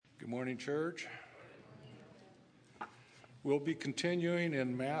Morning, church. We'll be continuing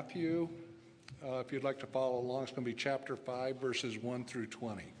in Matthew. If you'd like to follow along, it's going to be chapter 5, verses 1 through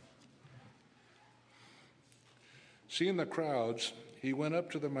 20. Seeing the crowds, he went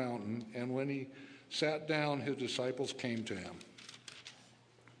up to the mountain, and when he sat down, his disciples came to him.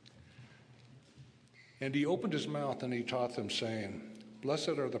 And he opened his mouth, and he taught them, saying, "Blessed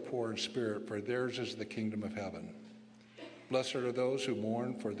are the poor in spirit, for theirs is the kingdom of heaven. Blessed are those who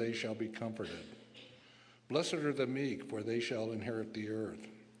mourn, for they shall be comforted. Blessed are the meek, for they shall inherit the earth.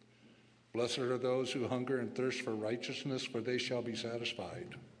 Blessed are those who hunger and thirst for righteousness, for they shall be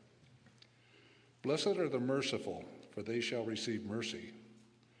satisfied. Blessed are the merciful, for they shall receive mercy.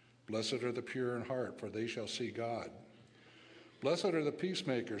 Blessed are the pure in heart, for they shall see God. Blessed are the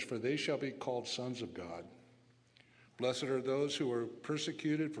peacemakers, for they shall be called sons of God. Blessed are those who are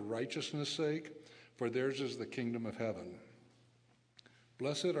persecuted for righteousness' sake, for theirs is the kingdom of heaven.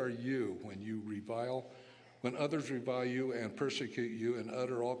 Blessed are you when others revile you and persecute you and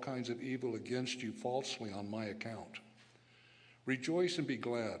utter all kinds of evil against you falsely on my account. Rejoice and be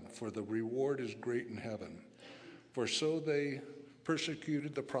glad, for the reward is great in heaven. For so they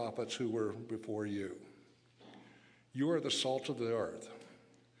persecuted the prophets who were before you. You are the salt of the earth.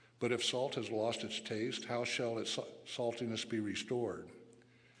 But if salt has lost its taste, how shall its saltiness be restored?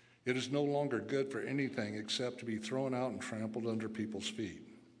 It is no longer good for anything except to be thrown out and trampled under people's feet.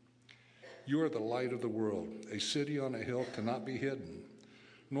 You are the light of the world. A city on a hill cannot be hidden,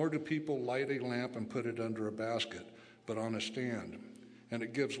 nor do people light a lamp and put it under a basket, but on a stand, and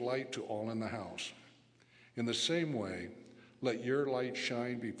it gives light to all in the house. In the same way, let your light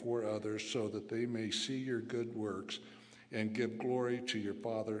shine before others so that they may see your good works and give glory to your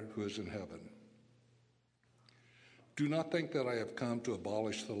Father who is in heaven. Do not think that I have come to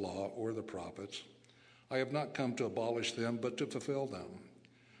abolish the law or the prophets. I have not come to abolish them, but to fulfill them.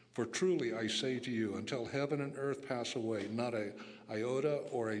 For truly I say to you, until heaven and earth pass away, not an iota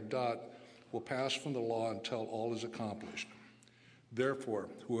or a dot will pass from the law until all is accomplished. Therefore,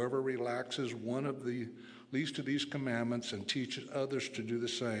 whoever relaxes one of the least of these commandments and teaches others to do the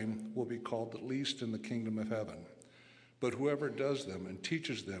same will be called the least in the kingdom of heaven. But whoever does them and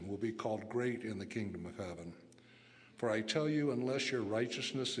teaches them will be called great in the kingdom of heaven. For I tell you, unless your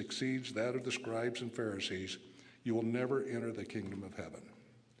righteousness exceeds that of the scribes and Pharisees, you will never enter the kingdom of heaven."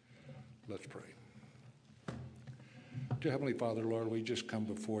 Let's pray. Dear Heavenly Father, Lord, we just come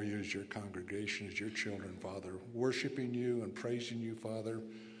before you as your congregation, as your children, Father, worshiping you and praising you, Father,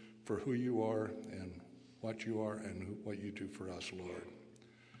 for who you are and what you are and what you do for us, Lord.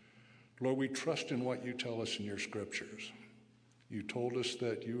 Lord, we trust in what you tell us in your scriptures. You told us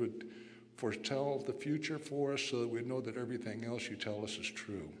that you would foretell the future for us so that we know that everything else you tell us is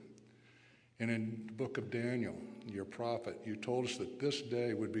true. And in the book of Daniel, your prophet, you told us that this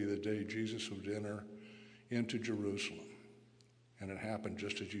day would be the day Jesus would enter into Jerusalem. And it happened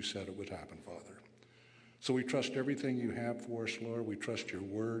just as you said it would happen, Father. So we trust everything you have for us, Lord. We trust your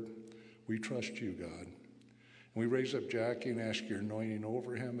word. We trust you, God. And we raise up Jackie and ask your anointing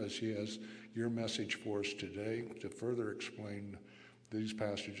over him as he has your message for us today to further explain these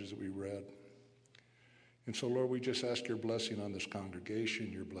passages that we read. And so, Lord, we just ask your blessing on this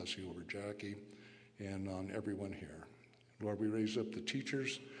congregation, your blessing over Jackie, and on everyone here. Lord, we raise up the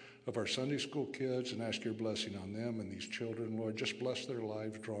teachers of our Sunday school kids and ask your blessing on them and these children. Lord, just bless their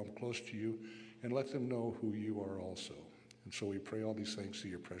lives, draw them close to you, and let them know who you are also. And so we pray all these things to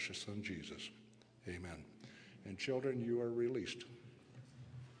your precious Son, Jesus. Amen. And children, you are released.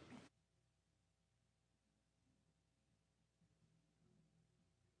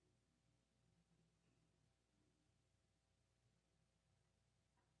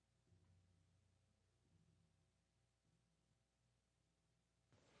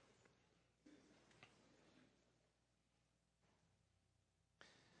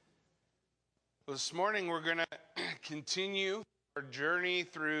 This morning we're going to continue our journey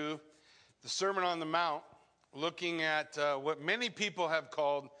through the Sermon on the Mount, looking at what many people have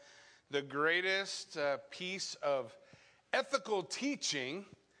called the greatest piece of ethical teaching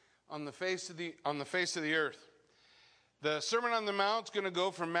on the face of the earth. The Sermon on the Mount is going to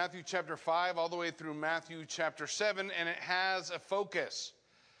go from Matthew chapter 5 all the way through Matthew chapter 7, and it has a focus.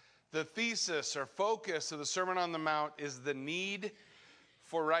 The thesis or focus of the Sermon on the Mount is the need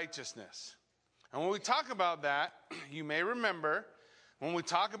for righteousness. And when we talk about that, you may remember, when we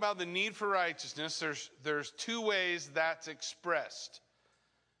talk about the need for righteousness, there's two ways that's expressed.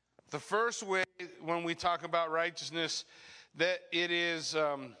 The first way, when we talk about righteousness, that it is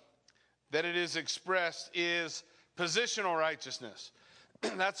expressed is positional righteousness.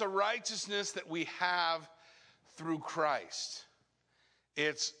 That's a righteousness that we have through Christ.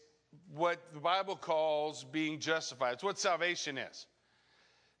 It's what the Bible calls being justified. It's what salvation is.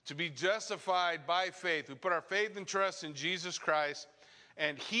 To be justified by faith. We put our faith and trust in Jesus Christ,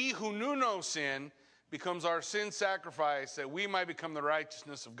 and he who knew no sin becomes our sin sacrifice that we might become the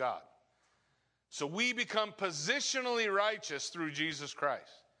righteousness of God. So we become positionally righteous through Jesus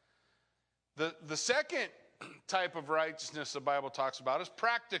Christ. The second type of righteousness the Bible talks about is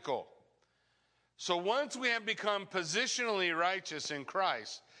practical. So once we have become positionally righteous in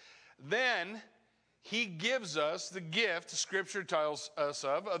Christ, then he gives us the gift, Scripture tells us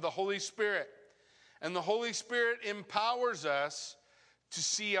of the Holy Spirit. And the Holy Spirit empowers us to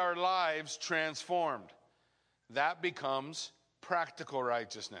see our lives transformed. That becomes practical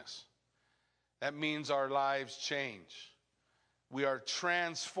righteousness. That means our lives change. We are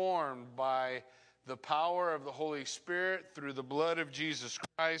transformed by the power of the Holy Spirit through the blood of Jesus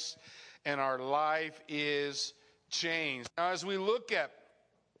Christ, and our life is changed. Now, as we look at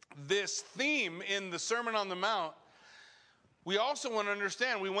this theme in the Sermon on the Mount, we also want to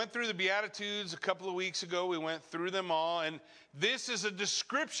understand, we went through the Beatitudes a couple of weeks ago. We went through them all, and this is a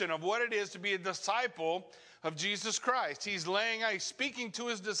description of what it is to be a disciple of Jesus Christ. He's speaking to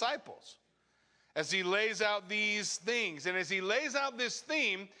his disciples as he lays out these things. And as he lays out this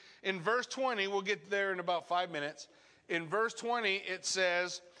theme, in verse 20, we'll get there in about 5 minutes. In verse 20, it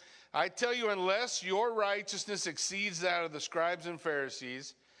says, I tell you, unless your righteousness exceeds that of the scribes and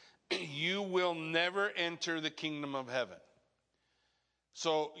Pharisees, you will never enter the kingdom of heaven.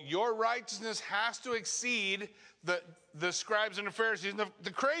 So your righteousness has to exceed the scribes and the Pharisees. And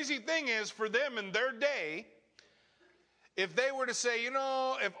the crazy thing is, for them in their day, if they were to say,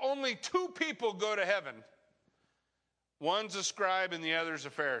 if only 2 people go to heaven, one's a scribe and the other's a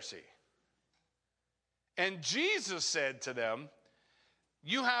Pharisee. And Jesus said to them,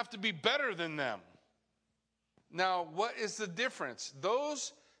 you have to be better than them. Now, what is the difference?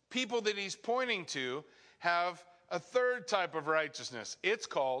 Those people that he's pointing to have a third type of righteousness. It's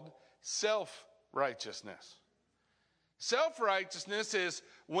called self-righteousness. Self-righteousness is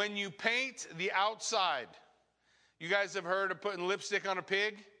when you paint the outside. You guys have heard of putting lipstick on a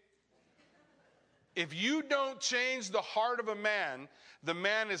pig? If you don't change the heart of a man, the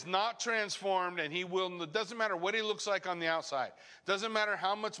man is not transformed, and it doesn't matter what he looks like on the outside. Doesn't matter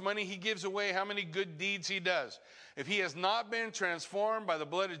how much money he gives away, how many good deeds he does. If he has not been transformed by the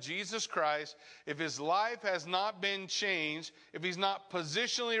blood of Jesus Christ, if his life has not been changed, if he's not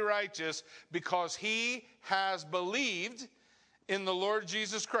positionally righteous because he has believed in the Lord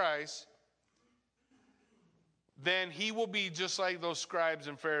Jesus Christ, then he will be just like those scribes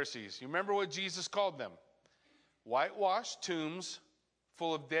and Pharisees. You remember what Jesus called them? Whitewashed tombs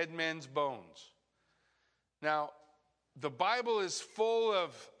full of dead men's bones. Now, the Bible is full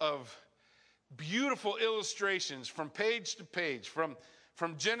of beautiful illustrations from page to page, from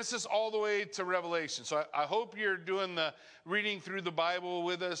Genesis all the way to Revelation. So I hope you're doing the reading through the Bible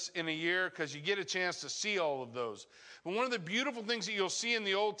with us in a year, because you get a chance to see all of those. But one of the beautiful things that you'll see in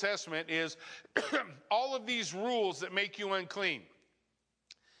the Old Testament is all of these rules that make you unclean.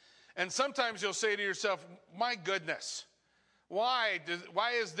 And sometimes you'll say to yourself, my goodness, why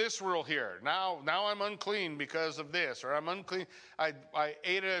is this rule here? Now I'm unclean because of this, or I'm unclean. I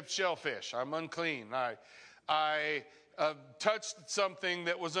ate a shellfish. I'm unclean. I touched something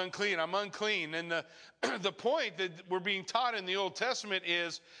that was unclean. I'm unclean. And the point that we're being taught in the Old Testament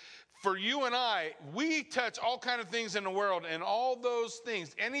is, for you and I, we touch all kinds of things in the world, and all those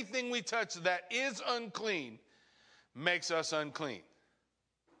things, anything we touch that is unclean, makes us unclean.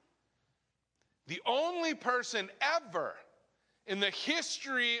 The only person ever in the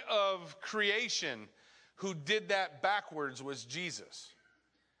history of creation who did that backwards was Jesus.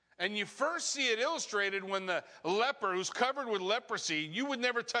 And you first see it illustrated when the leper who's covered with leprosy, you would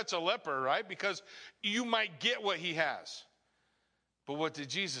never touch a leper, right? Because you might get what he has. But what did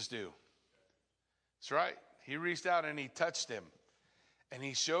Jesus do? That's right. He reached out and he touched him. And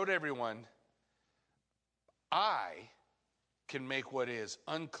he showed everyone, I can make what is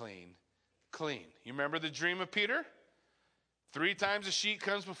unclean, clean. You remember the dream of Peter? 3 times a sheet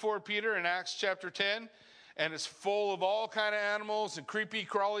comes before Peter in Acts chapter 10. And it's full of all kind of animals and creepy,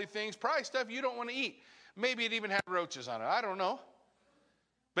 crawly things. Probably stuff you don't want to eat. Maybe it even had roaches on it. I don't know.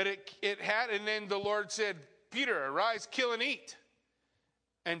 But it had, and then the Lord said, Peter, arise, kill and eat.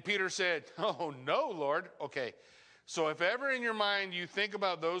 And Peter said, oh, no, Lord. Okay. So if ever in your mind you think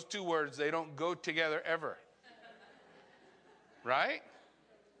about those 2 words, they don't go together ever. Right?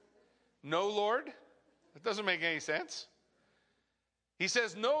 No, Lord? That doesn't make any sense. He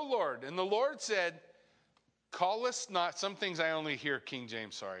says, no, Lord. And the Lord said, call us not, some things I only hear King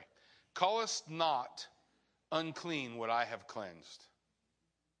James, sorry. Call us not unclean what I have cleansed.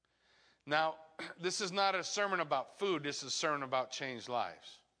 Now, this is not a sermon about food. This is a sermon about changed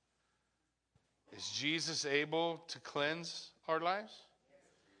lives. Is Jesus able to cleanse our lives?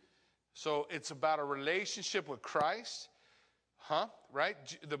 So it's about a relationship with Christ. Right?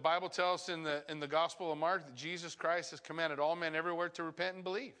 The Bible tells us in the Gospel of Mark that Jesus Christ has commanded all men everywhere to repent and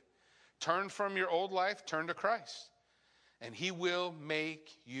believe. Turn from your old life, turn to Christ. And he will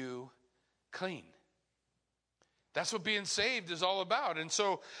make you clean. That's what being saved is all about. And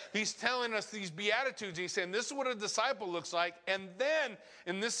so he's telling us these Beatitudes. He's saying this is what a disciple looks like. And then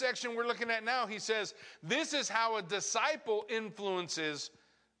in this section we're looking at now, he says this is how a disciple influences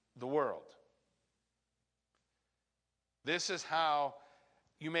the world. This is how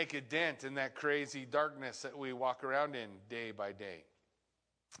you make a dent in that crazy darkness that we walk around in day by day.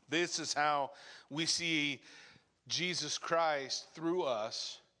 This is how we see Jesus Christ through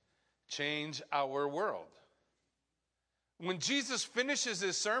us change our world. When Jesus finishes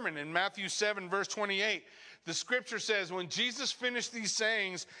his sermon in Matthew 7, verse 28, the scripture says, when Jesus finished these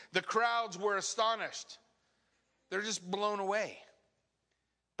sayings, the crowds were astonished. They're just blown away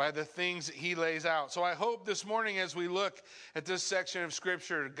by the things that he lays out. So I hope this morning as we look at this section of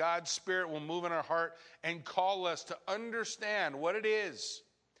scripture, God's Spirit will move in our heart and call us to understand what it is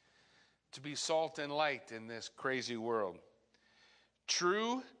to be salt and light in this crazy world.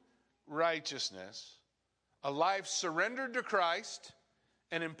 True righteousness, a life surrendered to Christ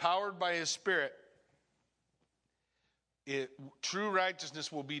and empowered by his Spirit, true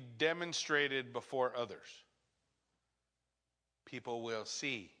righteousness will be demonstrated before others. People will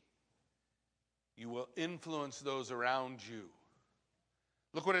see. You will influence those around you.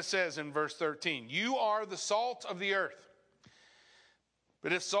 Look what it says in verse 13. You are the salt of the earth.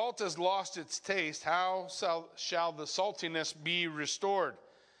 But if salt has lost its taste, how shall the saltiness be restored?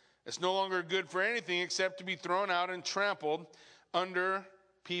 It's no longer good for anything except to be thrown out and trampled under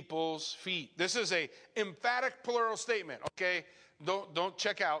people's feet. This is a emphatic plural statement, okay? Don't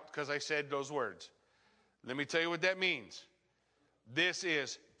check out because I said those words. Let me tell you what that means. This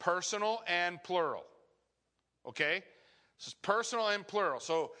is personal and plural, okay? This is personal and plural.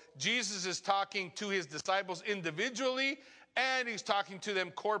 So Jesus is talking to his disciples individually, and he's talking to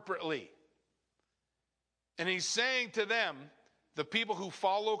them corporately. And he's saying to them, the people who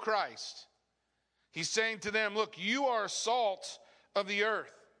follow Christ, he's saying to them, look, you are salt of the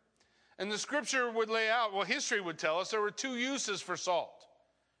earth. And the scripture would lay out, well, history would tell us there were two uses for salt.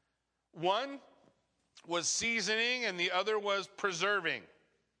 One was seasoning and the other was preserving.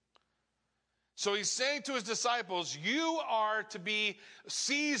 So he's saying to his disciples, you are to be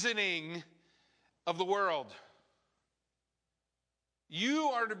seasoning of the world. You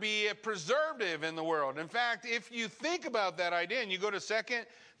are to be a preservative in the world. In fact, if you think about that idea, and you go to 2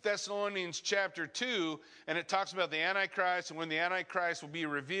 Thessalonians chapter 2, and it talks about the Antichrist, and when the Antichrist will be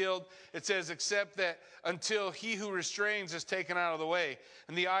revealed, it says, except that until he who restrains is taken out of the way.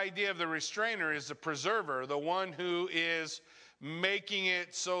 And the idea of the restrainer is the preserver, the one who is making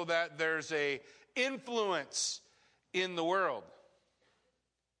it so that there's a influence in the world.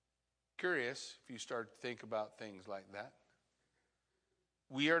 Curious if you start to think about things like that.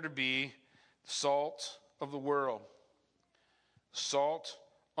 We are to be salt of the world, salt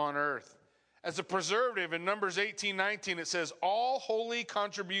on earth. As a preservative, in Numbers 18:19, it says, all holy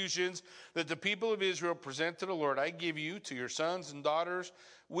contributions that the people of Israel present to the Lord, I give you to your sons and daughters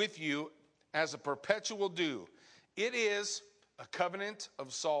with you as a perpetual due. It is a covenant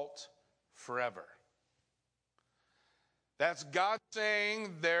of salt forever. That's God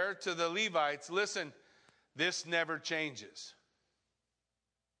saying there to the Levites, listen, this never changes.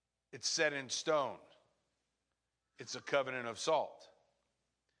 It's set in stone. It's a covenant of salt.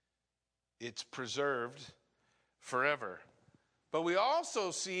 It's preserved forever. But we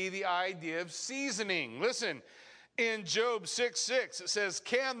also see the idea of seasoning. Listen, in Job 6:6, it says,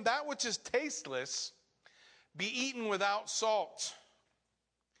 can that which is tasteless be eaten without salt?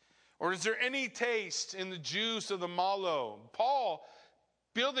 Or is there any taste in the juice of the mallow? Paul,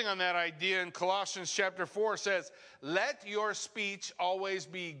 building on that idea in Colossians chapter 4, says, let your speech always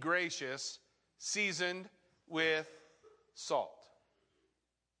be gracious, seasoned with salt.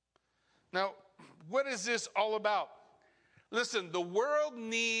 Now, what is this all about? Listen, the world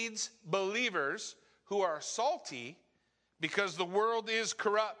needs believers who are salty because the world is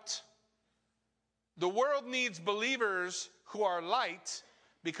corrupt. The world needs believers who are light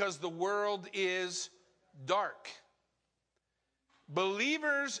because the world is dark.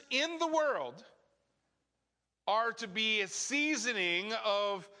 Believers in the world are to be a seasoning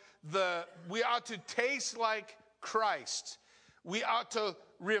of we ought to taste like Christ. We ought to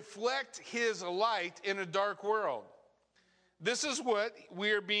reflect his light in a dark world. This is what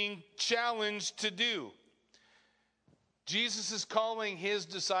we are being challenged to do. Jesus is calling his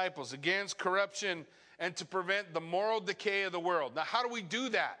disciples against corruption and to prevent the moral decay of the world. Now, how do we do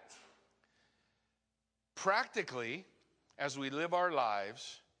that? Practically, as we live our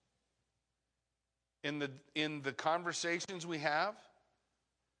lives, in the conversations we have,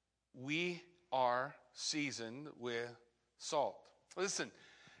 we are seasoned with salt. Listen,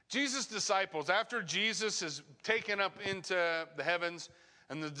 Jesus' disciples, after Jesus is taken up into the heavens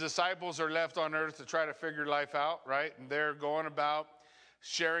and the disciples are left on earth to try to figure life out, right? And they're going about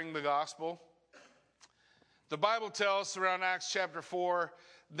sharing the gospel. The Bible tells us around Acts chapter 4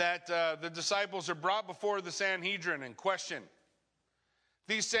 that the disciples are brought before the Sanhedrin and questioned.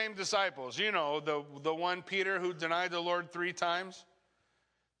 These same disciples, you know, the one Peter who denied the Lord 3 times.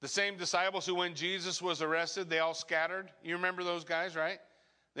 The same disciples who, when Jesus was arrested, they all scattered. You remember those guys, right?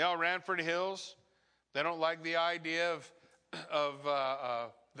 They all ran for the hills. They don't like the idea of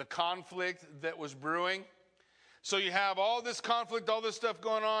the conflict that was brewing. So you have all this conflict, all this stuff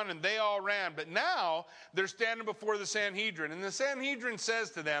going on, and they all ran. But now they're standing before the Sanhedrin. And the Sanhedrin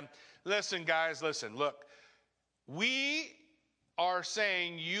says to them, listen, guys, listen, look. We are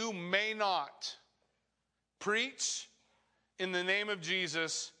saying you may not preach in the name of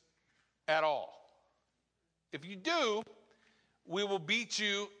Jesus at all. If you do, we will beat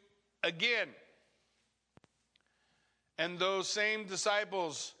you again. And those same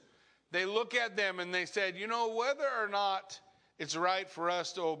disciples, they look at them and they said, you know, whether or not it's right for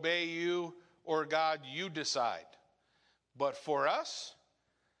us to obey you or God, you decide. But for us,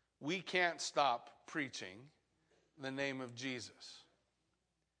 we can't stop preaching the name of Jesus.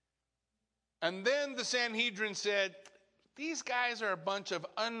 And then the Sanhedrin said, these guys are a bunch of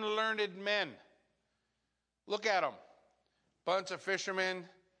unlearned men. Look at them. Bunch of fishermen,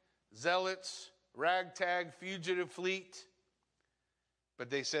 zealots, ragtag, fugitive fleet. But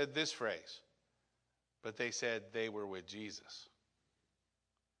they said this phrase. But they said they were with Jesus.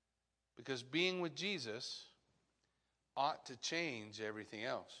 Because being with Jesus ought to change everything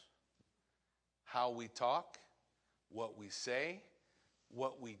else. How we talk, what we say,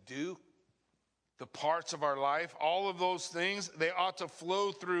 what we do, the parts of our life, all of those things, they ought to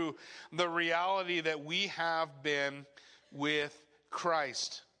flow through the reality that we have been with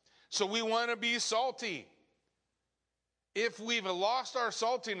Christ. So we want to be salty. If we've lost our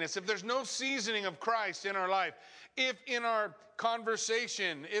saltiness, if there's no seasoning of Christ in our life, if in our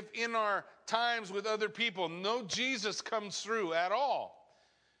conversation, if in our times with other people, no Jesus comes through at all,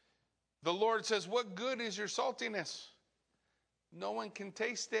 the Lord says, what good is your saltiness? No one can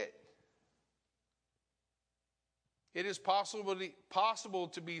taste it. It is possible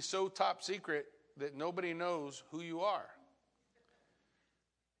to be so top secret that nobody knows who you are.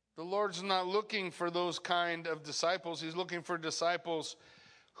 The Lord's not looking for those kind of disciples. He's looking for disciples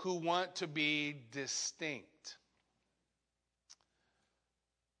who want to be distinct.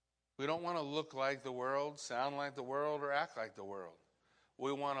 We don't want to look like the world, sound like the world, or act like the world.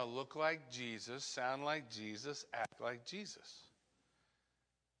 We want to look like Jesus, sound like Jesus, act like Jesus.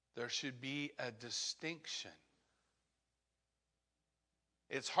 There should be a distinction.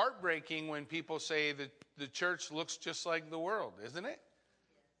 It's heartbreaking when people say that the church looks just like the world, isn't it?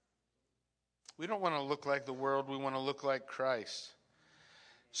 We don't want to look like the world. We want to look like Christ.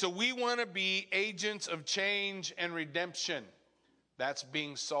 So we want to be agents of change and redemption. That's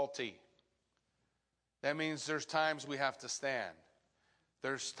being salty. That means there's times we have to stand.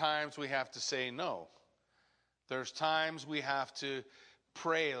 There's times we have to say no. There's times we have to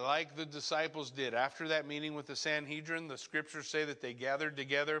pray like the disciples did. After that meeting with the Sanhedrin, the scriptures say that they gathered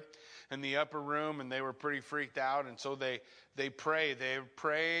together in the upper room and they were pretty freaked out. And so they pray. They're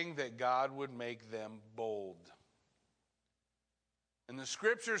praying that God would make them bold. And the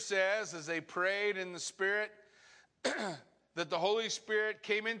scripture says, as they prayed in the Spirit, that the Holy Spirit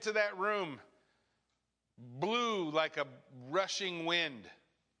came into that room, blew like a rushing wind,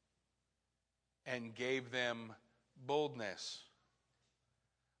 and gave them boldness.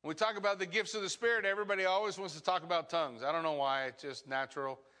 When we talk about the gifts of the Spirit, everybody always wants to talk about tongues. I don't know why. It's just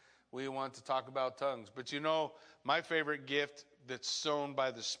natural. We want to talk about tongues. But you know, my favorite gift that's sown by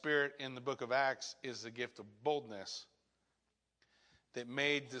the Spirit in the book of Acts is the gift of boldness that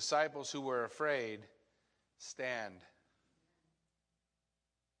made disciples who were afraid stand.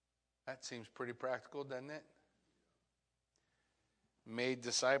 That seems pretty practical, doesn't it? Made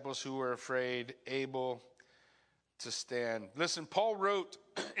disciples who were afraid able to stand. Listen, Paul wrote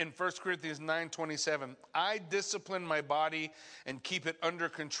in 1 Corinthians 9:27, I discipline my body and keep it under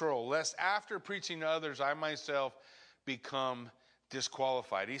control, lest after preaching to others, I myself become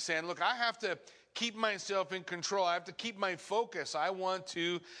disqualified. He's saying, look, I have to keep myself in control. I have to keep my focus. I want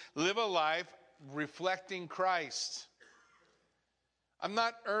to live a life reflecting Christ. I'm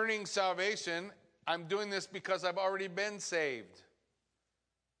not earning salvation. I'm doing this because I've already been saved.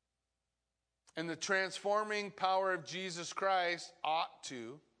 And the transforming power of Jesus Christ ought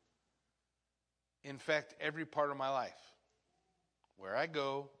to infect every part of my life. Where I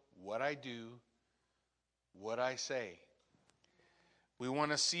go, what I do, what I say. We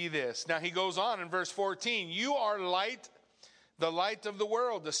want to see this. Now he goes on in verse 14. You are light, the light of the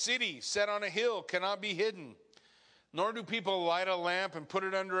world. The city set on a hill cannot be hidden. Nor do people light a lamp and put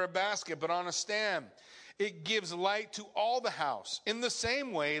it under a basket, but on a stand. It gives light to all the house. In the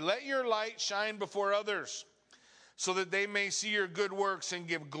same way, let your light shine before others, so that they may see your good works and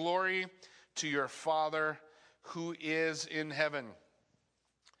give glory to your Father who is in heaven.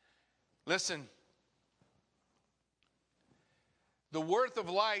 Listen. The worth of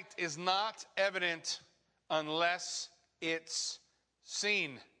light is not evident unless it's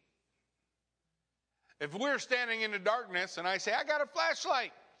seen. If we're standing in the darkness and I say, I got a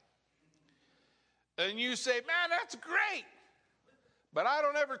flashlight, and you say, man, that's great, but I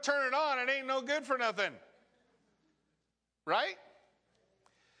don't ever turn it on, it ain't no good for nothing. Right?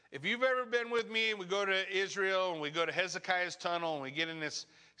 If you've ever been with me and we go to Israel and we go to Hezekiah's tunnel and we get in this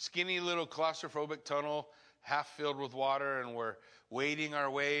skinny little claustrophobic tunnel, half filled with water, and we're wading our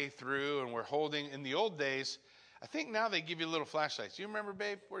way through and we're holding, in the old days, I think now they give you little flashlights. Do you remember,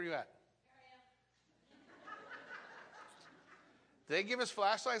 babe? Where are you at? Did they give us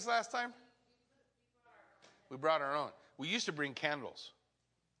flashlights last time? We brought our own. We used to bring candles.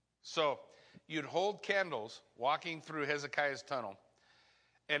 So you'd hold candles walking through Hezekiah's tunnel,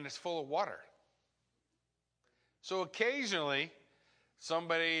 and it's full of water. So occasionally,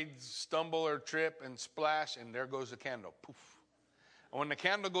 somebody stumble or trip and splash, and there goes the candle. Poof. And when the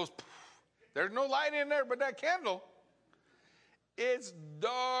candle goes poof, there's no light in there but that candle. It's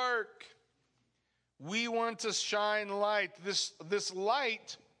dark. We want to shine light. This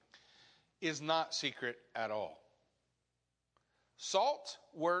light is not secret at all. Salt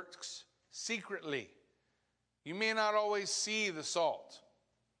works secretly. You may not always see the salt,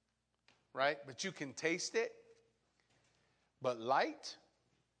 right? But you can taste it. But light,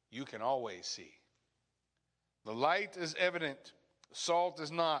 you can always see. The light is evident. Salt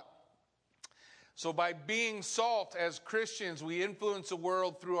is not. So by being salt as Christians, we influence the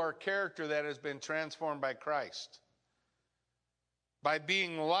world through our character that has been transformed by Christ. By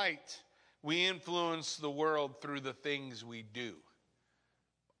being light, we influence the world through the things we do.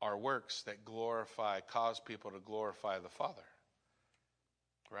 Our works that cause people to glorify the Father.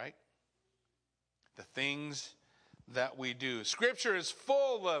 Right? The things that we do. Scripture is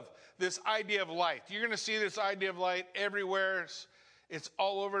full of this idea of light. You're going to see this idea of light everywhere. It's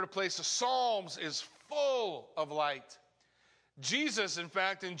all over the place. The Psalms is full of light. Jesus, in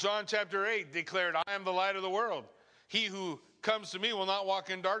fact, in John chapter 8, declared, I am the light of the world. He who comes to me will not walk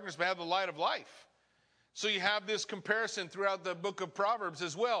in darkness, but have the light of life. So you have this comparison throughout the book of Proverbs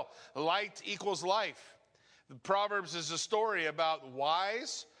as well. Light equals life. The Proverbs is a story about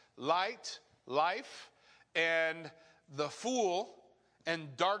wise, light, life, and the fool,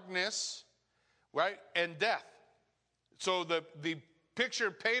 and darkness, right, and death. So the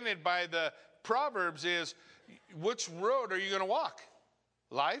picture painted by the Proverbs is, which road are you going to walk?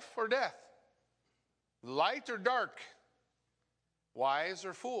 Life or death? Light or dark? Wise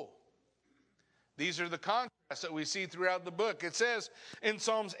or fool? These are the contrasts that we see throughout the book. It says in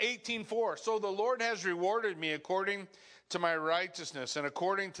Psalms 18:4, so the Lord has rewarded me according to my righteousness and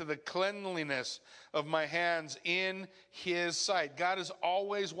according to the cleanliness of my hands in his sight. God is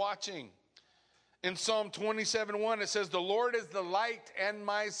always watching. In Psalm 27:1, it says, the Lord is the light and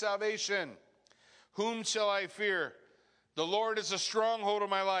my salvation. Whom shall I fear? The Lord is a stronghold of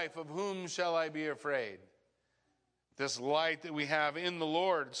my life. Of whom shall I be afraid? This light that we have in the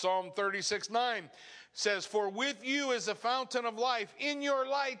Lord. Psalm 36:9 says, for with you is a fountain of life. In your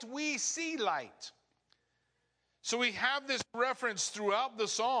light we see light. So we have this reference throughout the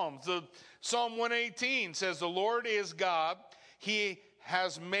Psalms. The Psalm 118 says, the Lord is God. He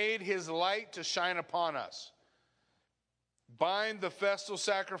has made his light to shine upon us. Bind the festal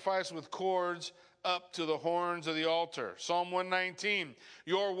sacrifice with cords up to the horns of the altar. Psalm 119,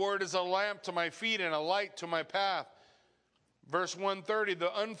 your word is a lamp to my feet and a light to my path. Verse 130,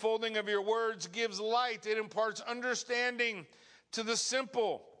 the unfolding of your words gives light. It imparts understanding to the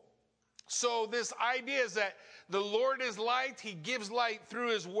simple. So this idea is that the Lord is light. He gives light through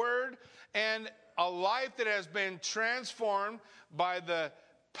his word, and a life that has been transformed by the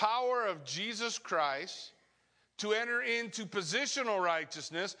power of Jesus Christ to enter into positional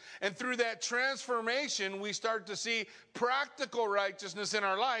righteousness. And through that transformation, we start to see practical righteousness in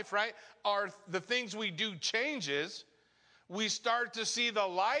our life, right? The things we do changes. We start to see the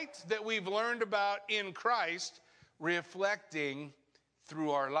light that we've learned about in Christ reflecting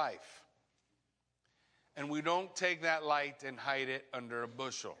through our life. And we don't take that light and hide it under a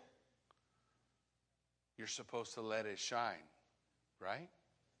bushel. You're supposed to let it shine, right?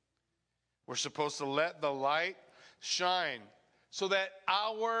 We're supposed to let the light shine so that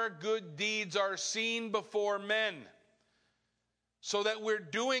our good deeds are seen before men, so that we're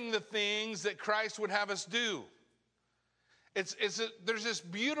doing the things that Christ would have us do. There's this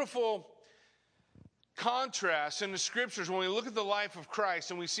beautiful contrast in the scriptures when we look at the life of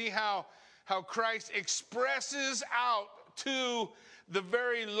Christ and we see how Christ expresses out to the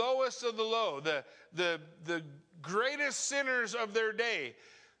very lowest of the low, the greatest sinners of their day,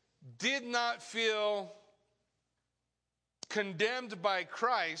 did not feel condemned by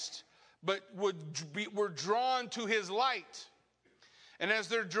Christ, but were drawn to his light. And as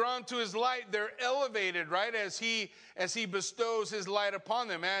they're drawn to his light, they're elevated, right? As he bestows his light upon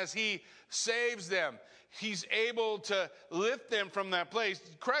them, as he saves them, he's able to lift them from that place.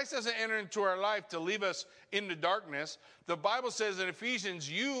 Christ doesn't enter into our life to leave us into darkness. The Bible says in Ephesians,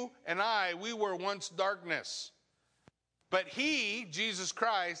 you and I, we were once darkness. But he, Jesus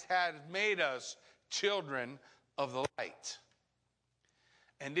Christ, had made us children of the light.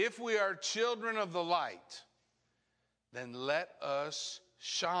 And if we are children of the light, then let us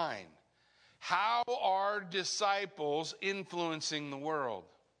shine. How are disciples influencing the world?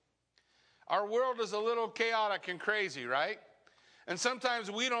 Our world is a little chaotic and crazy, right? And sometimes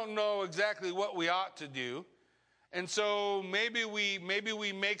we don't know exactly what we ought to do. And so maybe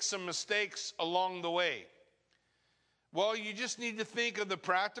we make some mistakes along the way. Well, you just need to think of the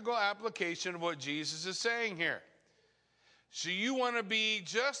practical application of what Jesus is saying here. So you want to be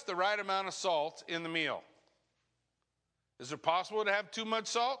just the right amount of salt in the meal. Is it possible to have too much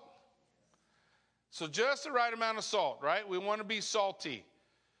salt? So just the right amount of salt, right? We want to be salty.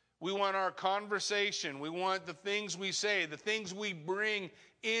 We want our conversation. We want the things we say, the things we bring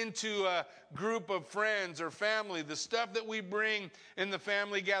into a group of friends or family, the stuff that we bring in the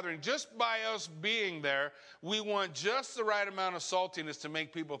family gathering. Just by us being there, we want just the right amount of saltiness to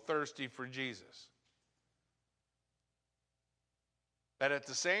make people thirsty for Jesus. But at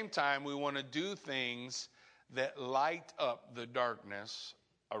the same time, we want to do things that light up the darkness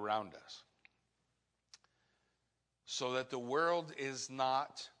around us, so that the world is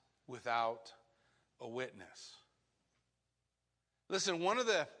not without a witness. Listen, one of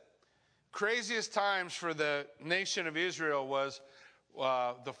the craziest times for the nation of Israel was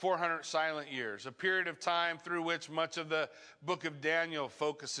the 400 silent years, a period of time through which much of the book of Daniel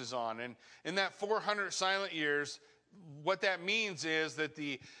focuses on. And in that 400 silent years, what that means is that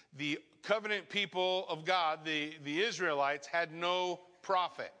the covenant people of God, the Israelites, had no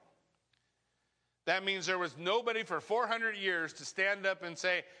prophet. That means there was nobody for 400 years to stand up and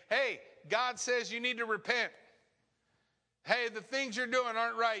say, hey, God says you need to repent. Hey, the things you're doing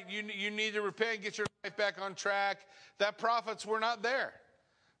aren't right. You need to repent, get your life back on track. That prophets were not there.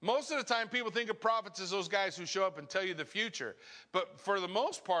 Most of the time, people think of prophets as those guys who show up and tell you the future. But for the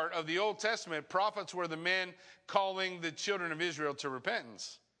most part of the Old Testament, prophets were the men calling the children of Israel to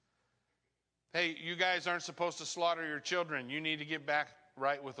repentance. Hey, you guys aren't supposed to slaughter your children. You need to get back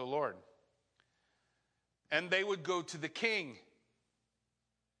right with the Lord. And they would go to the king.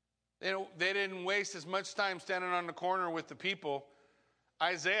 They didn't waste as much time standing on the corner with the people.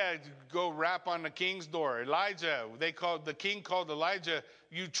 Isaiah go rap on the king's door. Elijah, the king called Elijah,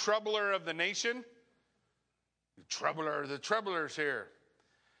 you troubler of the nation. You troubler, the troubler's here.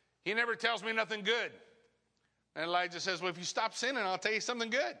 He never tells me nothing good. And Elijah says, well, if you stop sinning, I'll tell you something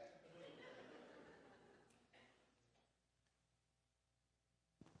good.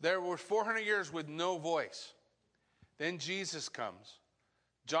 There were 400 years with no voice. Then Jesus comes.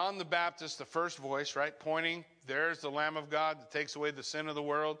 John the Baptist, the first voice, right? Pointing, there's the Lamb of God that takes away the sin of the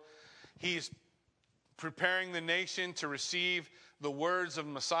world. He's preparing the nation to receive the words of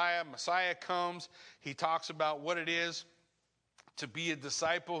Messiah. Messiah comes. He talks about what it is to be a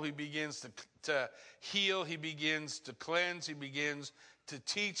disciple. He begins to heal. He begins to cleanse. He begins to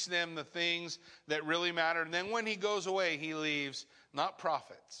teach them the things that really matter. And then when he goes away, he leaves not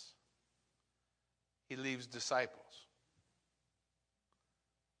prophets. He leaves disciples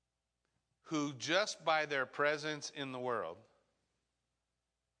who just by their presence in the world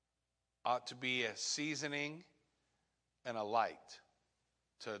ought to be a seasoning and a light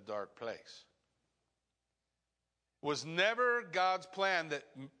to a dark place. Was never God's plan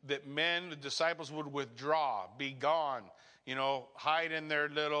that men, the disciples, would withdraw, be gone, hide in their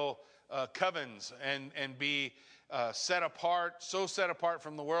little covens and be set apart, so set apart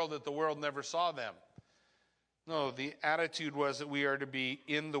from the world that the world never saw them. No, the attitude was that we are to be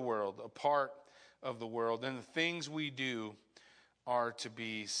in the world, a part of the world, and the things we do are to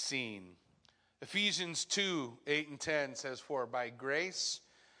be seen. Ephesians 2:8-10 says, "For by grace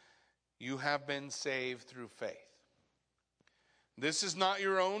you have been saved through faith. This is not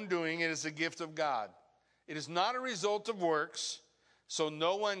your own doing, it is a gift of God. It is not a result of works, so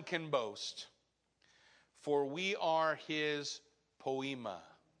no one can boast. For we are his poema."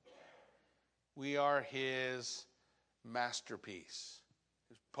 We are his masterpiece,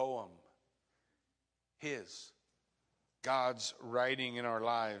 his poem, God's writing in our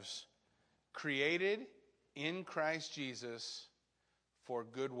lives, created in Christ Jesus for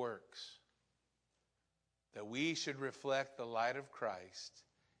good works, that we should reflect the light of Christ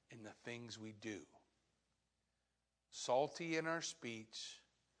in the things we do. Salty in our speech,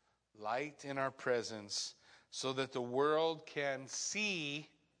 light in our presence, so that the world can see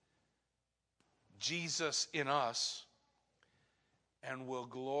Jesus in us and will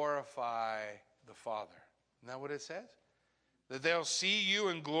glorify the Father. Isn't that what it says? That they'll see you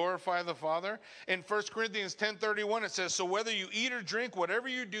and glorify the Father. In 1 Corinthians 10:31 it says, "So whether you eat or drink, whatever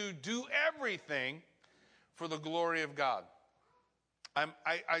you do, do everything for the glory of God."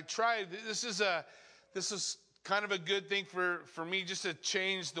 I try. This is kind of a good thing for me, just to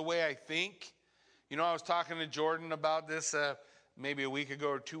change the way I think. I was talking to Jordan about this maybe a week ago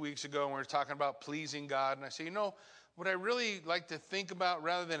or 2 weeks ago, and we were talking about pleasing God. And I say, what I really like to think about,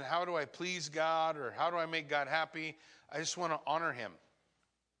 rather than how do I please God or how do I make God happy, I just want to honor him.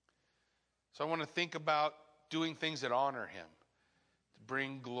 So I want to think about doing things that honor him, to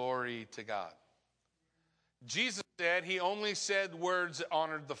bring glory to God. Jesus said he only said words that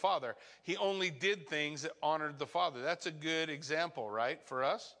honored the Father. He only did things that honored the Father. That's a good example, right, for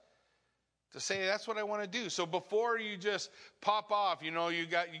us? To say that's what I want to do. So before you just pop off, you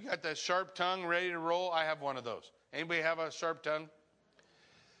got that sharp tongue ready to roll. I have one of those. Anybody have a sharp tongue?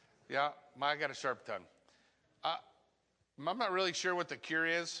 Yeah, I got a sharp tongue. I'm not really sure what the cure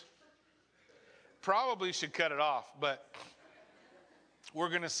is. Probably should cut it off, but we're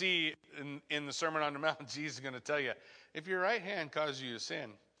going to see in the Sermon on the Mount, Jesus is going to tell you, if your right hand causes you to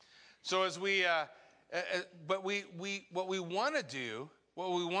sin. So as what we want to do,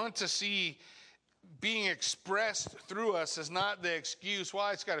 what we want to see being expressed through us is not the excuse, well,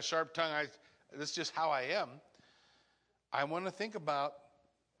 it's got a sharp tongue, that's just how I am. I want to think about,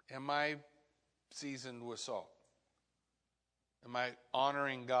 am I seasoned with salt? Am I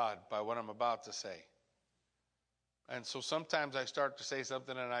honoring God by what I'm about to say? And so sometimes I start to say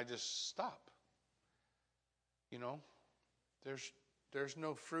something and I just stop. There's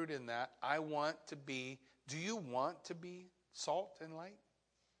no fruit in that. I want to be, do you want to be salt and light?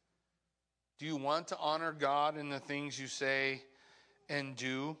 Do you want to honor God in the things you say and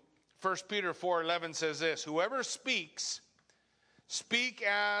do? 1 Peter 4:11 says this, "Whoever speaks, speak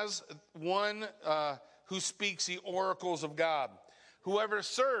as one who speaks the oracles of God. Whoever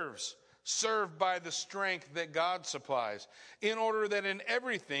serves, serve by the strength that God supplies, in order that in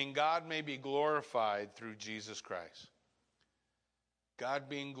everything God may be glorified through Jesus Christ." God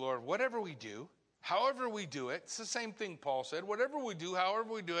being glorified. Whatever we do, however we do it, it's the same thing Paul said. Whatever we do,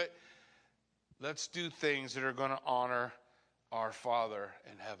 however we do it, let's do things that are going to honor our Father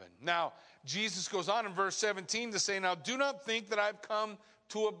in heaven. Now, Jesus goes on in verse 17 to say, "Now do not think that I've come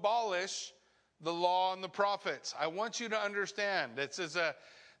to abolish the law and the prophets." I want you to understand, this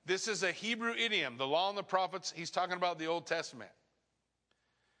is a Hebrew idiom. The law and the prophets, he's talking about the Old Testament.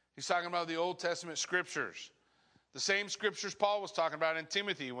 He's talking about the Old Testament scriptures. The same scriptures Paul was talking about in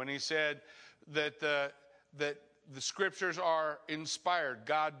Timothy when he said that the scriptures are inspired,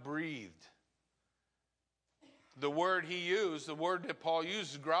 God-breathed. The word he used, the word that Paul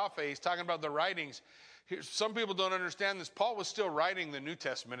used is graphe. He's talking about the writings. Some people don't understand this. Paul was still writing the New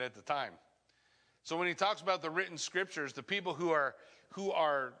Testament at the time. So when he talks about the written scriptures, the people who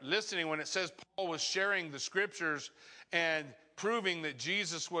are listening, when it says Paul was sharing the scriptures and proving that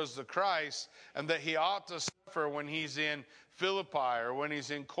Jesus was the Christ and that he ought to suffer when he's in Philippi or when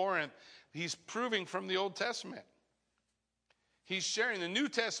he's in Corinth, he's proving from the Old Testament. He's sharing. The New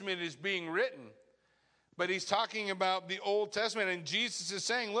Testament is being written, but he's talking about the Old Testament, and Jesus is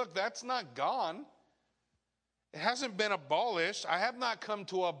saying, look, that's not gone. It hasn't been abolished. I have not come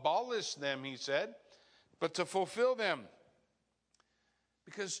to abolish them, he said, but to fulfill them.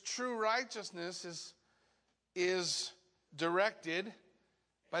 Because true righteousness is directed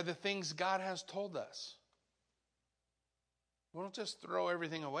by the things God has told us. We don't just throw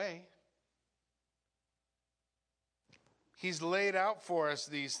everything away. He's laid out for us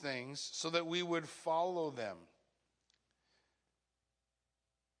these things so that we would follow them.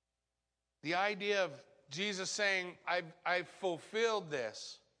 The idea of Jesus saying, I've fulfilled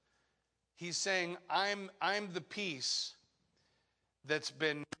this. He's saying, I'm the piece that's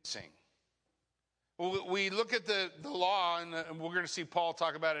been missing. We look at the law, and we're going to see Paul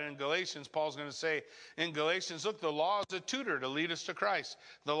talk about it in Galatians. Paul's going to say in Galatians, look, the law is a tutor to lead us to Christ.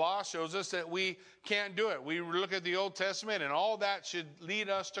 The law shows us that we can't do it. We look at the Old Testament, and all that should lead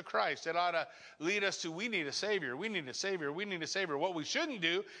us to Christ. It ought to lead us to, we need a Savior, we need a Savior, we need a Savior. What we shouldn't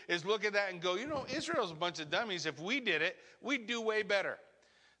do is look at that and go, Israel's a bunch of dummies. If we did it, we'd do way better.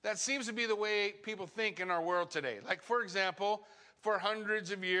 That seems to be the way people think in our world today. Like, for example, for hundreds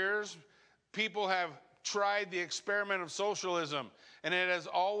of years, people have tried the experiment of socialism, and it has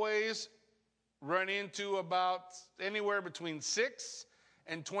always run into about anywhere between 6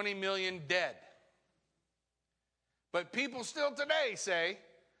 and 20 million dead. But people still today say,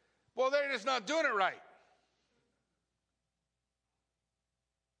 well, they're just not doing it right.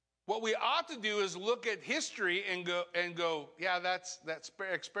 What we ought to do is look at history and go, yeah, that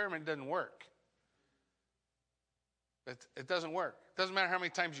experiment doesn't work. It doesn't work. It doesn't matter how many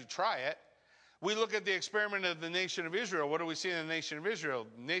times you try it. We look at the experiment of the nation of Israel. What do we see in the nation of Israel?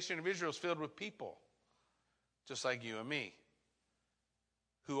 The nation of Israel is filled with people, just like you and me,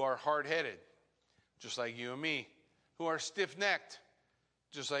 who are hard-headed, just like you and me, who are stiff-necked,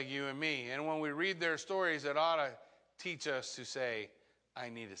 just like you and me. And when we read their stories, it ought to teach us to say, I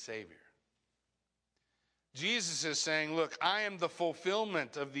need a Savior. Jesus is saying, look, I am the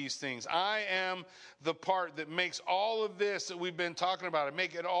fulfillment of these things. I am the part that makes all of this that we've been talking about, and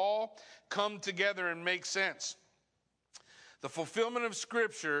make it all come together and make sense. The fulfillment of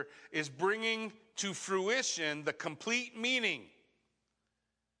Scripture is bringing to fruition the complete meaning.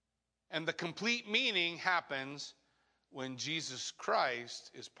 And the complete meaning happens when Jesus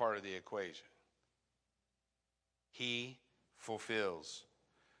Christ is part of the equation. He fulfills.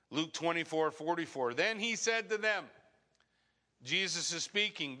 Luke 24:44. Then he said to them, Jesus is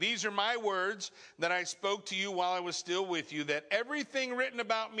speaking, these are my words that I spoke to you while I was still with you, that everything written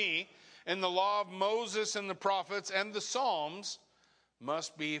about me in the law of Moses and the prophets and the Psalms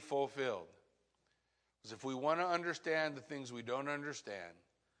must be fulfilled. Because if we want to understand the things we don't understand,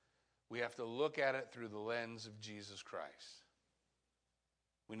 we have to look at it through the lens of Jesus Christ.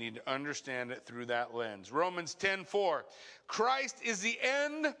 We need to understand it through that lens. Romans 10:4. Christ is the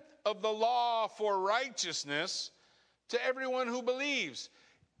end of the law for righteousness to everyone who believes.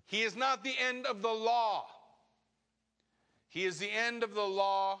 He is not the end of the law. He is the end of the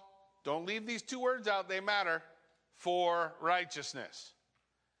law. Don't leave these two words out, they matter. For righteousness.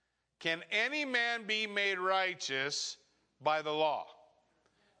 Can any man be made righteous by the law?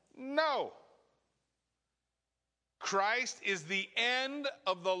 No. Christ is the end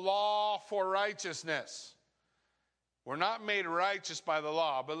of the law for righteousness. We're not made righteous by the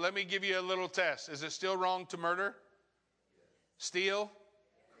law, but let me give you a little test. Is it still wrong to murder? Steal?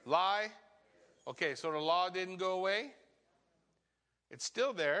 Lie? Okay, so the law didn't go away? It's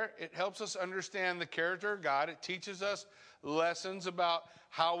still there. It helps us understand the character of God. It teaches us lessons about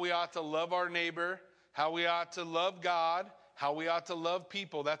how we ought to love our neighbor, how we ought to love God, how we ought to love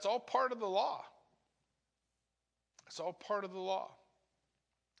people. That's all part of the law. It's all part of the law.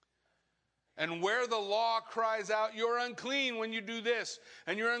 And where the law cries out, you're unclean when you do this,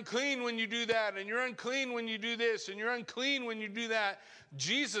 and you're unclean when you do that, and you're unclean when you do this, and you're unclean when you do that,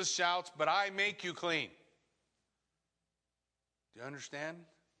 Jesus shouts, but I make you clean. Do you understand?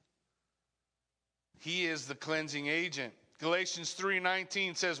 He is the cleansing agent. Galatians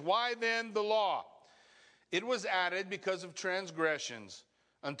 3:19 says, why then the law? It was added because of transgressions,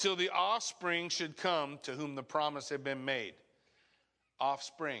 until the offspring should come to whom the promise had been made.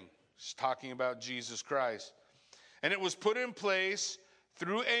 Offspring. It's talking about Jesus Christ. And it was put in place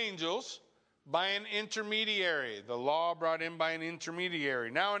through angels by an intermediary. The law brought in by an intermediary.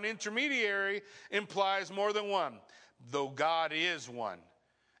 Now an intermediary implies more than one, though God is one.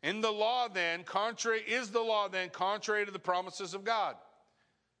 Is the law then contrary to the promises of God?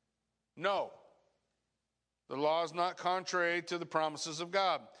 No. The law is not contrary to the promises of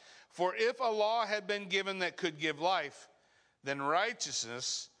God. For if a law had been given that could give life, then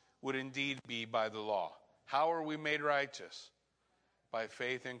righteousness would indeed be by the law. How are we made righteous? By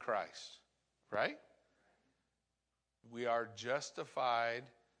faith in Christ. Right? We are justified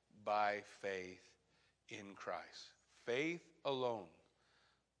by faith in Christ. Faith alone.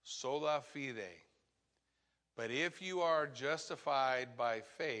 Sola fide. But if you are justified by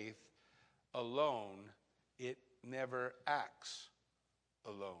faith alone, it never acts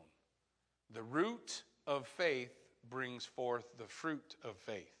alone. The root of faith brings forth the fruit of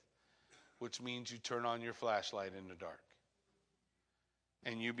faith, which means you turn on your flashlight in the dark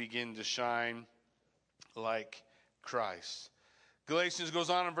and you begin to shine like Christ. Galatians goes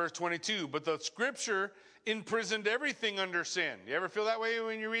on in verse 22, but the scripture imprisoned everything under sin. You ever feel that way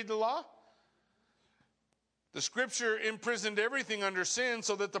when you read the law? The scripture imprisoned everything under sin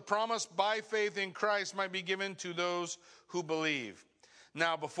so that the promise by faith in Christ might be given to those who believe.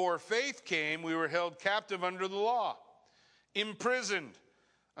 Now, before faith came, we were held captive under the law, imprisoned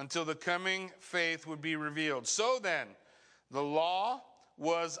until the coming faith would be revealed. So then, the law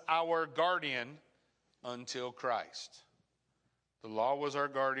was our guardian until Christ. The law was our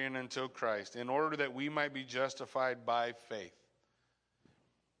guardian until Christ, in order that we might be justified by faith.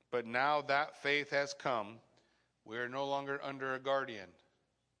 But now that faith has come, we are no longer under a guardian.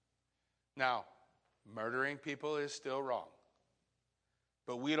 Now, murdering people is still wrong.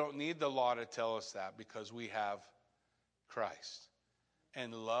 But we don't need the law to tell us that because we have Christ.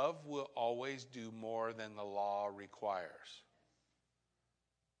 And love will always do more than the law requires.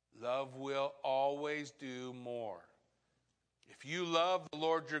 Love will always do more. If you love the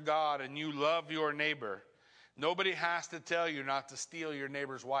Lord your God and you love your neighbor, nobody has to tell you not to steal your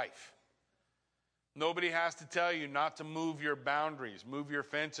neighbor's wife. Nobody has to tell you not to move your boundaries, move your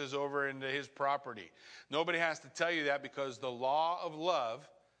fences over into his property. Nobody has to tell you that because the law of love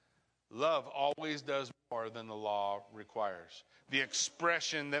always does more than the law requires. The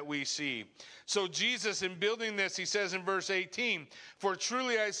expression that we see. So Jesus, in building this, he says in verse 18, for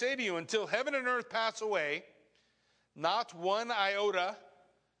truly I say to you, until heaven and earth pass away, not one iota,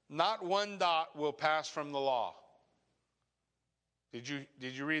 not one dot will pass from the law. Did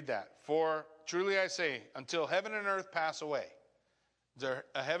you read that? For truly I say, until heaven and earth pass away. Is there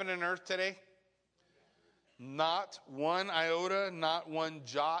a heaven and earth today? Not one iota, not one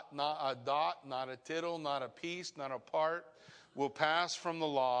jot, not a dot, not a tittle, not a piece, not a part will pass from the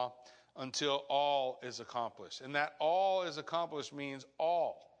law until all is accomplished. And that all is accomplished means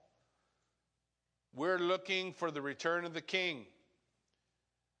all. We're looking for the return of the King.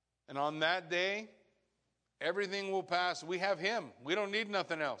 And on that day, everything will pass. We have him. We don't need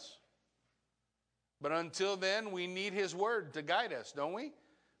nothing else. But until then, we need his word to guide us, don't we?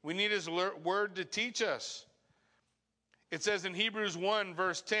 We need his word to teach us. It says in Hebrews 1,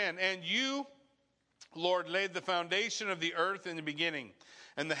 verse 10, and you, Lord, laid the foundation of the earth in the beginning,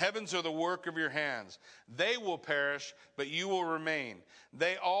 and the heavens are the work of your hands. They will perish, but you will remain.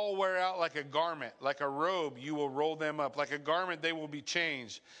 They all wear out like a garment. Like a robe, you will roll them up. Like a garment, they will be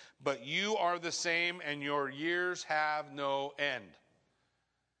changed. But you are the same, and your years have no end.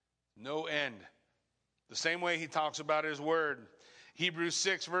 No end. The same way he talks about his word. Hebrews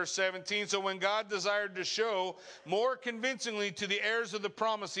 6, verse 17, so when God desired to show more convincingly to the heirs of the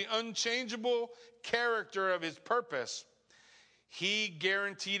promise the unchangeable character of his purpose, he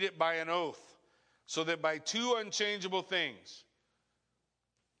guaranteed it by an oath, so that by two unchangeable things,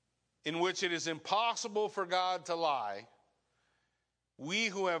 in which it is impossible for God to lie, we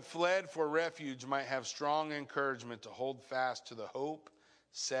who have fled for refuge might have strong encouragement to hold fast to the hope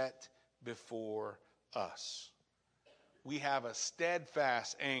set before us. We have a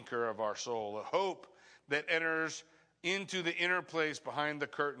steadfast anchor of our soul, a hope that enters into the inner place behind the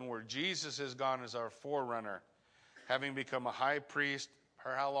curtain where Jesus has gone as our forerunner, having become a high priest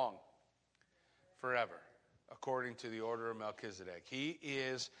for how long? Forever, according to the order of Melchizedek. He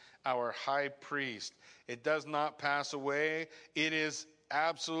is our high priest. It does not pass away. It is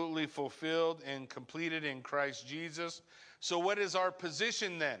absolutely fulfilled and completed in Christ Jesus. So what is our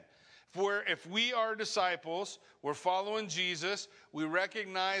position then? If we are disciples, we're following Jesus, we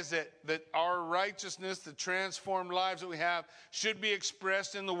recognize that our righteousness, the transformed lives that we have, should be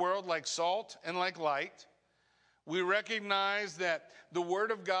expressed in the world like salt and like light. We recognize that the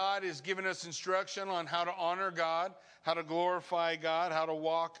Word of God is giving us instruction on how to honor God, how to glorify God, how to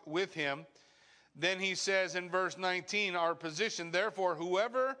walk with him. Then he says in verse 19, our position, therefore,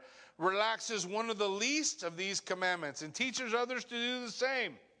 whoever relaxes one of the least of these commandments and teaches others to do the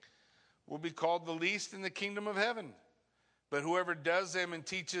same will be called the least in the kingdom of heaven. But whoever does them and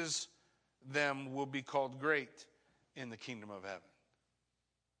teaches them will be called great in the kingdom of heaven.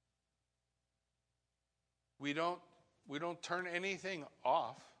 We don't turn anything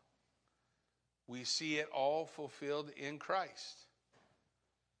off. We see it all fulfilled in Christ.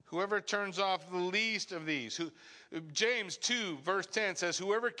 Whoever turns off the least of these. James 2, verse 10 says,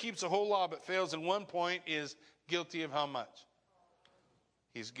 whoever keeps the whole law but fails in one point is guilty of how much?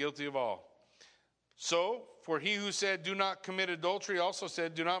 He's guilty of all. So, for he who said, do not commit adultery also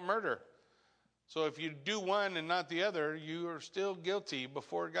said, do not murder. So if you do one and not the other, you are still guilty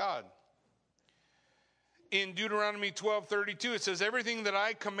before God. In Deuteronomy 12:32, it says, everything that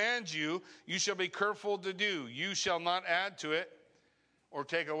I command you, you shall be careful to do. You shall not add to it or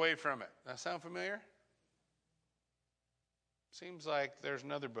take away from it. That sound familiar? Seems like there's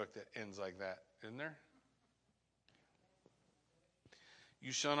another book that ends like that, isn't there?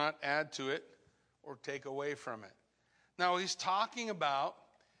 You shall not add to it or take away from it. Now, he's talking about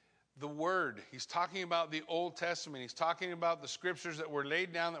the Word. He's talking about the Old Testament. He's talking about the scriptures that were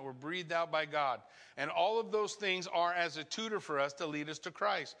laid down, that were breathed out by God. And all of those things are as a tutor for us to lead us to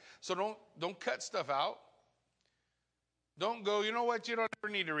Christ. So don't cut stuff out. Don't go, you know what, you don't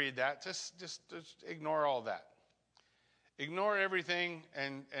ever need to read that. Just ignore all that. Ignore everything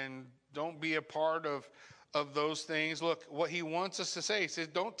and don't be a part of those things. Look, what he wants us to say, he says,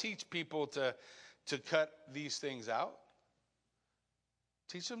 don't teach people to cut these things out.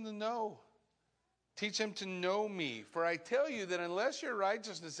 Teach them to know. Teach them to know me. For I tell you that unless your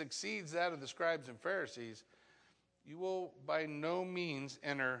righteousness exceeds that of the scribes and Pharisees, you will by no means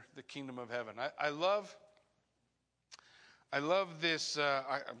enter the kingdom of heaven. I love this.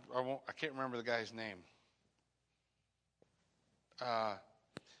 I can't remember the guy's name. I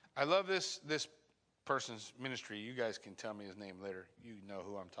love this person's ministry. You guys can tell me his name later. You know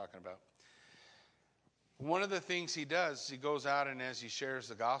who I'm talking about. One of the things he does, he goes out and as he shares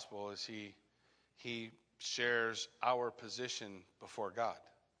the gospel, is he shares our position before God.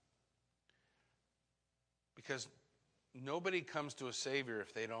 Because nobody comes to a Savior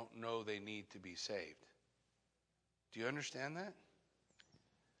if they don't know they need to be saved. Do you understand that?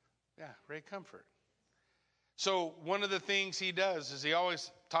 Yeah, Ray Comfort. So one of the things he does is he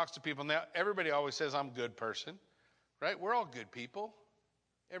always talks to people. Now, everybody always says, I'm a good person, right? We're all good people.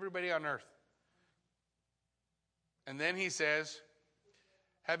 Everybody on earth. And then he says,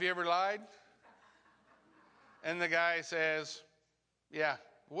 have you ever lied? And the guy says, yeah.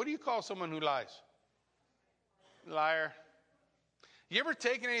 What do you call someone who lies? Liar. You ever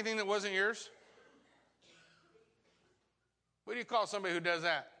taken anything that wasn't yours? What do you call somebody who does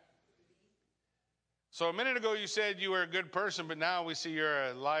that? So a minute ago you said you were a good person, but now we see you're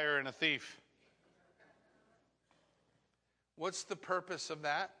a liar and a thief. What's the purpose of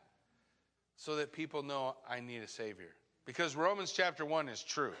that? So that people know I need a Savior. Because Romans chapter 1 is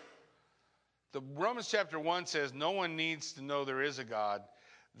true. The Romans chapter 1 says no one needs to know there is a God.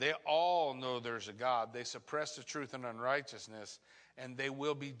 They all know there's a God. They suppress the truth and unrighteousness, and they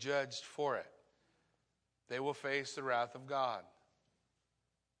will be judged for it. They will face the wrath of God.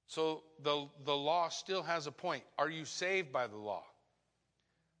 So the law still has a point. Are you saved by the law?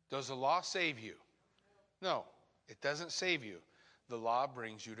 Does the law save you? No, it doesn't save you. The law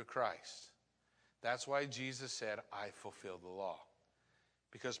brings you to Christ. That's why Jesus said, I fulfill the law.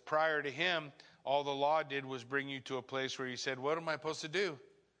 Because prior to him, all the law did was bring you to a place where you said, what am I supposed to do?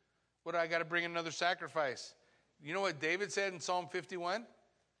 What do I got to bring another sacrifice? You know what David said in Psalm 51?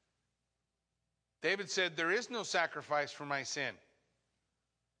 David said, there is no sacrifice for my sin.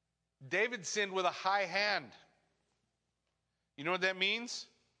 David sinned with a high hand. You know what that means?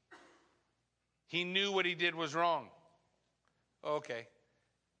 He knew what he did was wrong. Okay.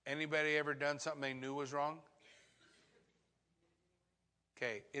 Anybody ever done something they knew was wrong?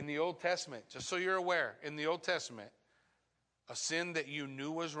 Okay, in the Old Testament, just so you're aware, in the Old Testament, a sin that you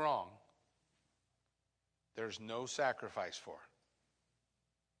knew was wrong, there's no sacrifice for.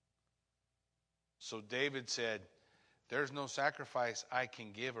 So David said, there's no sacrifice I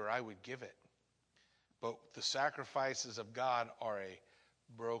can give or I would give it. But the sacrifices of God are a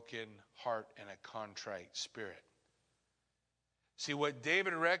broken heart and a contrite spirit. See, what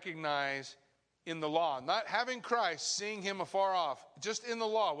David recognized in the law, not having Christ, seeing him afar off, just in the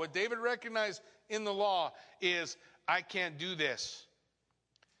law, what David recognized in the law is, I can't do this.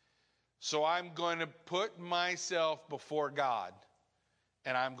 So I'm going to put myself before God,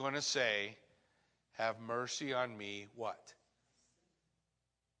 and I'm going to say, have mercy on me, what?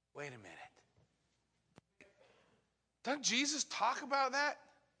 Wait a minute. Doesn't Jesus talk about that?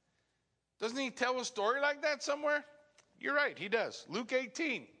 Doesn't he tell a story like that somewhere? You're right, he does. Luke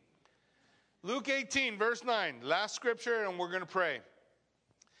 18. Luke 18, verse 9. Last scripture, and we're going to pray.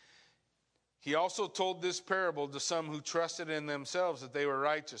 He also told this parable to some who trusted in themselves that they were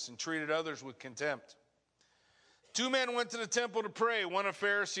righteous and treated others with contempt. 2 men went to the temple to pray, one a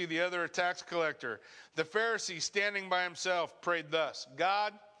Pharisee, the other a tax collector. The Pharisee, standing by himself, prayed thus,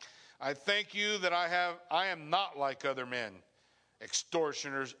 God, I thank you that I am not like other men,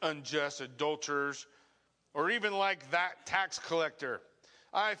 extortioners, unjust, adulterers, or even like that tax collector.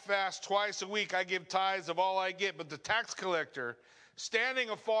 I fast twice a week. I give tithes of all I get. But the tax collector, standing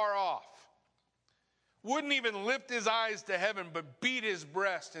afar off, wouldn't even lift his eyes to heaven, but beat his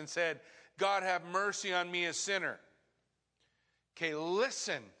breast and said, God, have mercy on me, a sinner. Okay,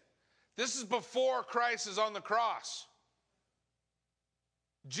 listen. This is before Christ is on the cross.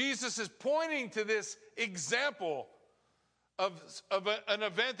 Jesus is pointing to this example of an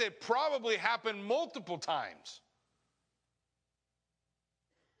event that probably happened multiple times.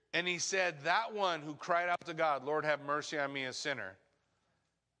 And he said, that one who cried out to God, Lord, have mercy on me, a sinner,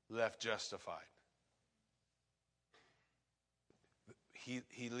 left justified.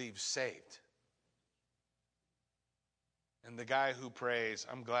 He leaves saved. And the guy who prays,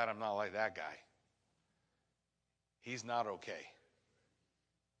 I'm glad I'm not like that guy. He's not okay.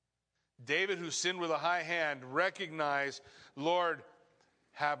 David, who sinned with a high hand, recognized, Lord,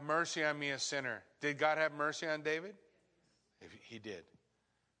 have mercy on me, a sinner. Did God have mercy on David? He did,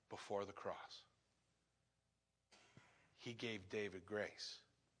 before the cross. He gave David grace.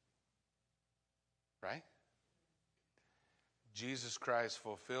 Right? Jesus Christ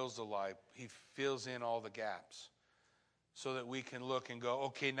fulfills the lie. He fills in all the gaps so that we can look and go,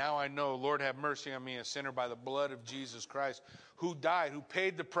 okay, now I know, Lord, have mercy on me, a sinner, by the blood of Jesus Christ, who died, who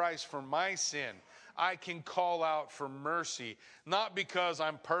paid the price for my sin. I can call out for mercy, not because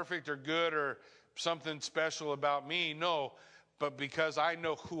I'm perfect or good or something special about me, no, but because I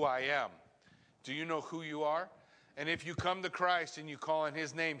know who I am. Do you know who you are? And if you come to Christ and you call on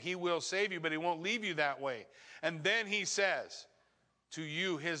his name, he will save you, but he won't leave you that way. And then he says to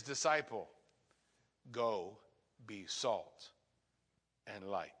you, his disciple, go be salt and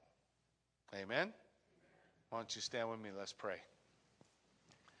light. Amen? Why don't you stand with me? Let's pray.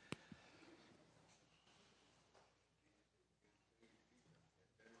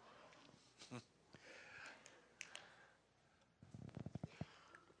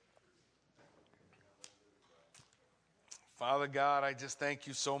 Father God, I just thank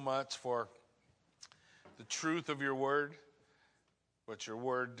you so much for the truth of your word, what your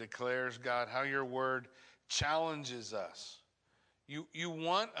word declares, God, how your word challenges us. You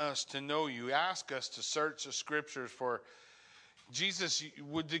want us to know you. Ask us to search the scriptures for Jesus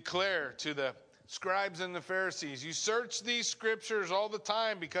would declare to the scribes and the Pharisees, you search these scriptures all the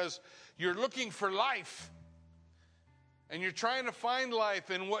time because you're looking for life. And you're trying to find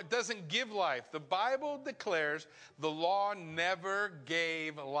life in what doesn't give life. The Bible declares the law never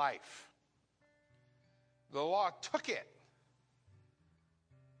gave life. The law took it.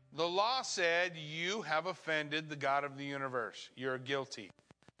 The law said, you have offended the God of the universe. You're guilty.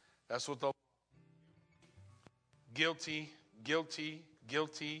 That's what the guilty, guilty,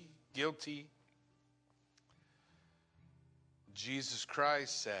 guilty, guilty. Jesus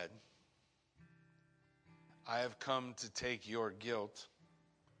Christ said, I have come to take your guilt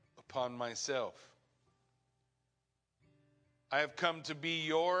upon myself. I have come to be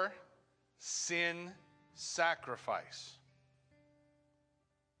your sin sacrifice.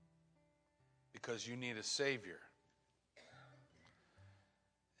 Because you need a Savior.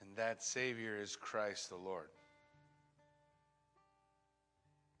 And that Savior is Christ the Lord.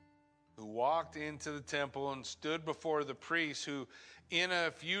 Who walked into the temple and stood before the priests who in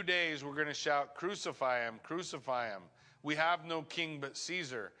a few days were going to shout, crucify him, crucify him. We have no king but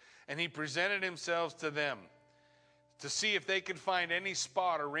Caesar. And he presented himself to them to see if they could find any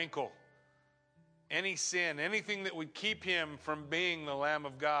spot or wrinkle, any sin, anything that would keep him from being the Lamb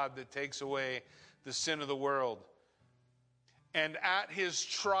of God that takes away the sin of the world. And at his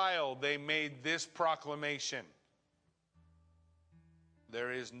trial, they made this proclamation: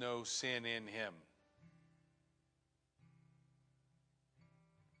 there is no sin in him.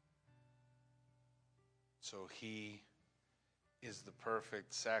 So he is the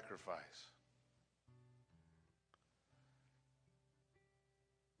perfect sacrifice.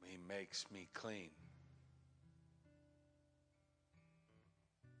 He makes me clean.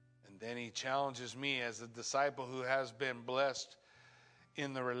 And then he challenges me as a disciple who has been blessed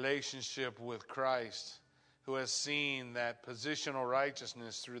in the relationship with Christ, who has seen that positional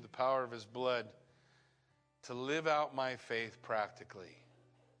righteousness through the power of his blood, to live out my faith practically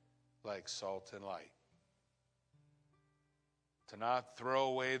like salt and light. To not throw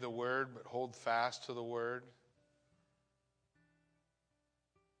away the word, but hold fast to the word.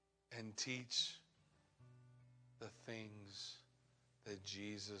 And teach the things that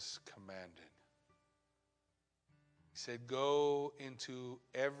Jesus commanded. He said, go into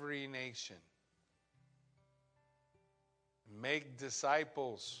every nation. Make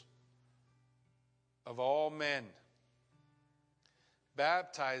disciples of all men.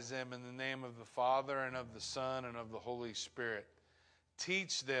 Baptize them in the name of the Father and of the Son and of the Holy Spirit.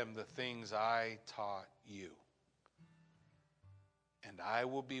 Teach them the things I taught you. and I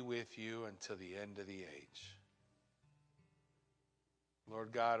will be with you until the end of the age.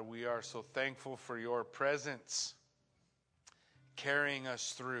 Lord God, we are so thankful for your presence carrying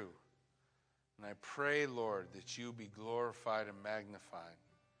us through. And I pray, Lord, that you be glorified and magnified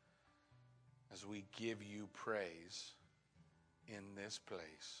as we give you praise in this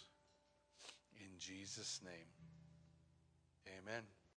place. In Jesus' name, amen.